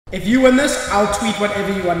If you win this, I'll tweet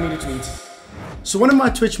whatever you want me to tweet. So one of my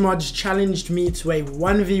Twitch mods challenged me to a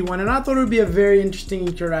 1v1, and I thought it would be a very interesting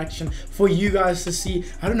interaction for you guys to see.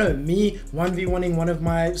 I don't know, me 1v1ing one of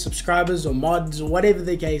my subscribers or mods or whatever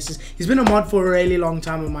the case is. He's been a mod for a really long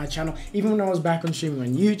time on my channel, even when I was back on streaming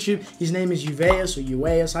on YouTube. His name is Uveus or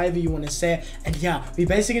Uveus, however you want to say it. And yeah, we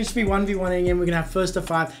basically just be 1v1ing him. We're gonna have first to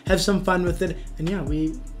 5, have some fun with it, and yeah,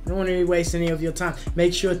 we don't want to waste any of your time.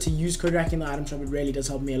 Make sure to use code Rakic in the item shop. It really does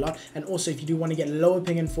help me a lot. And also, if you do want to get lower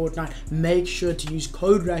ping in Fortnite, make sure to use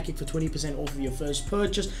code Rakic for 20% off of your first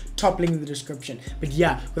purchase. Top link in the description. But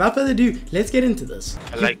yeah, without further ado, let's get into this.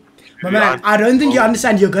 My man, I don't think you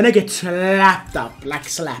understand. You're gonna get slapped up, like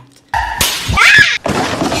slapped.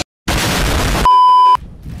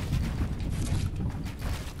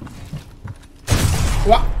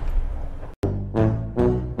 What?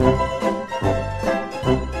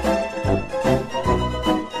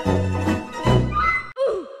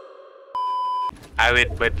 I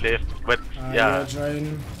went mid left, but yeah.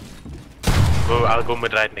 I'll go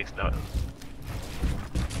mid right next now.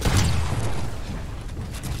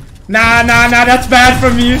 Nah, that's bad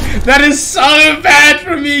from you. That is so bad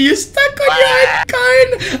from you. You stuck on your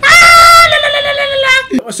icon. Ah,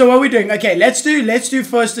 So what are we doing? Okay, let's do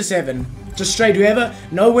first to 7. Just straight, whoever.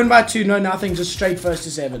 No win by 2, no nothing. Just straight first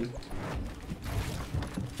to 7.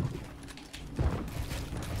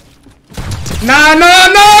 No.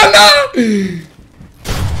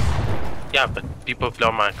 Yeah, but people play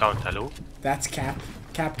on my account, hello? That's cap.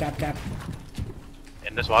 Cap.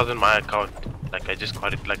 And this wasn't my account. Like, I just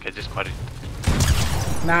got it.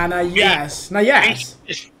 Nah, yes.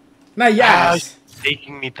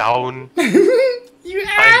 Taking me down. You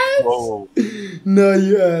ass. No,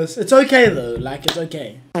 yes. It's okay, though. Like, it's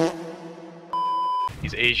okay.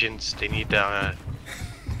 These Asians, they need,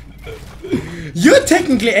 You're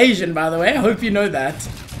technically Asian, by the way. I hope you know that.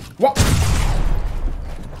 What?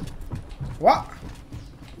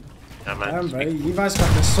 Yeah, man. Damn, bro, you guys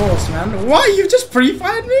got the sauce, man. What? You just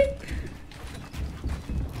pre-fired me?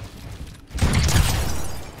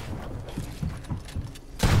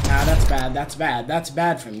 Nah, that's bad. That's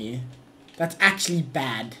bad from you. That's actually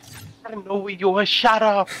bad. I don't know where you are. Shut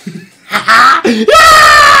up.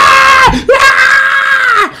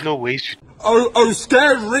 No way. Oh,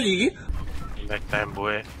 scary. Back time,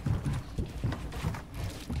 boy.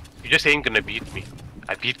 You just ain't gonna beat me.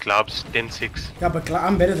 I beat Clubs 10-6. Yeah, but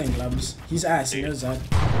I'm better than Clubs. He's ass, he knows that.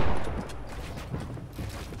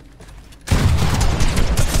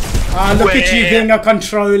 Ah, look at you being a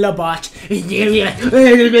controller bot. Keep getting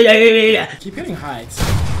heights.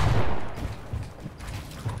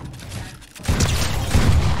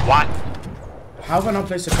 What? How have I not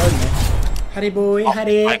placed a code, man? Hurry boy,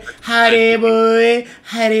 hurry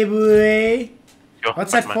boy. Yo,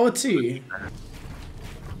 What's that for too?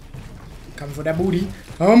 Come for that booty.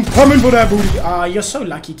 I'm coming for that booty. Ah, you're so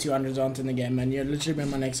lucky 200 aren't in the game, man. You're literally been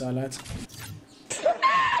my next highlight.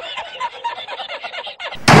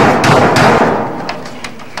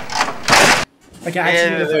 Okay,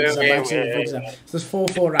 actually focus up. So it's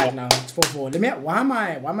 4-4 right now. It's 4-4. Let me. Why am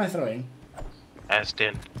I throwing? As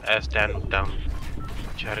 10 down.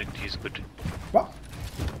 Charity is good. What?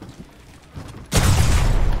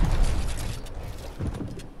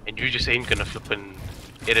 And you just ain't gonna flip and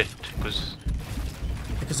edit because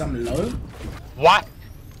I'm low? What?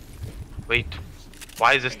 Wait.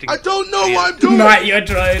 Why is this thing? I don't know what I'm doing. Nah, you're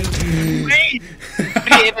drone. Wait.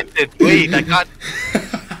 Pre-edited. Wait, I can't.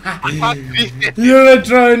 You're a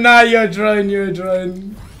drone. Nah, you're a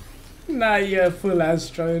drone. Nah, you're a full ass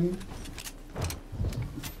drone.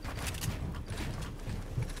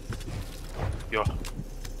 Yo.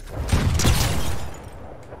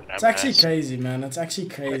 It's actually crazy, man. It's actually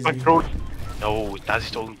crazy. My control. No, that's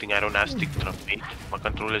its own thing. I don't have stick drop, mate. My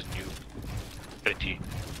controller is new. Pretty.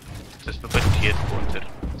 Just look at the headphones.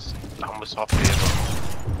 It's number software.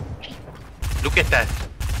 Look at that.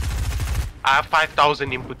 I have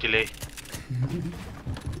 5,000 input delay.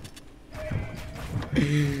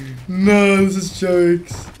 No, this is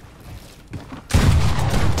jokes.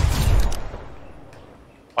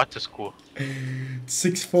 What's the score?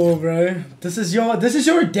 6-4, bro. This is your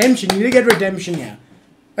redemption. You need to get redemption here.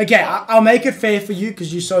 Okay, I'll make it fair for you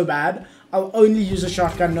because you're so bad. I'll only use a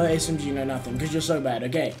shotgun, no SMG, no nothing, because you're so bad,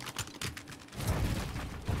 okay?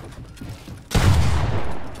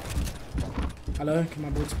 Hello, can my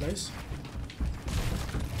boots place?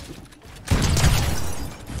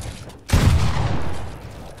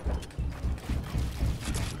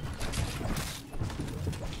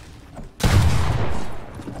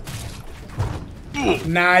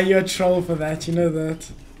 Nah, you're a troll for that, you know that.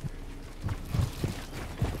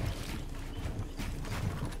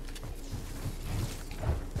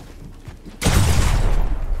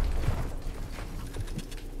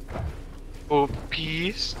 Oh,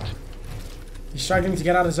 beast. He's struggling to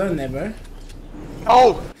get out of zone there, bro.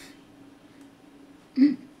 Oh!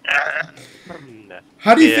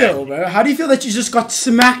 How do you feel, bro? How do you feel that you just got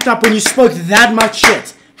smacked up when you spoke that much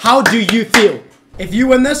shit? How do you feel? If you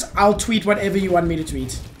win this, I'll tweet whatever you want me to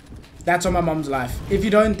tweet. That's on my mom's life. If you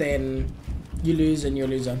don't, then you lose and you're a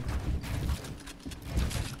loser.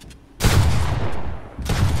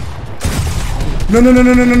 No, no, no,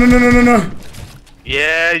 no, no, no, no, no, no, no.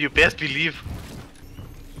 Yeah, you best believe.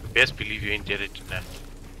 Best believe you ain't get it tonight.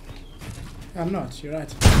 I'm not, you're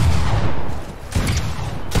right.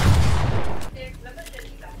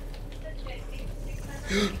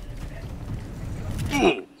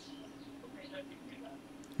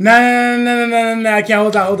 No, no, no, no, no, no, no, okay,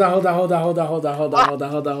 hold on.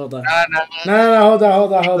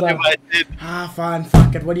 Ah, fine,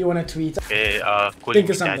 fuck it, what do you want to tweet? Okay, Think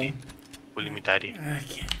of something. Calling me daddy.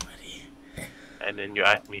 Okay, buddy. And then you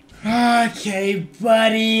ask me. Okay,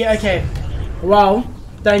 buddy. Okay. Well,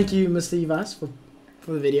 thank you, Mr. Ivas, for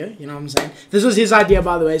the video. You know what I'm saying? This was his idea,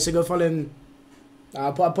 by the way, so go follow him.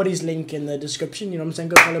 I'll put his link in the description. You know what I'm saying?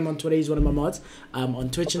 Go follow him on Twitter. He's one of my mods. On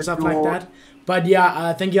Twitch and stuff like that. But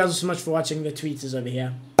yeah, thank you guys so much for watching. The tweet is over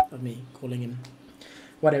here of me calling him.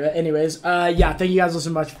 Whatever. Anyways, yeah, thank you guys so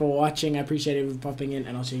much for watching. I appreciate it for popping in,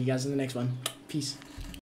 and I'll see you guys in the next one. Peace.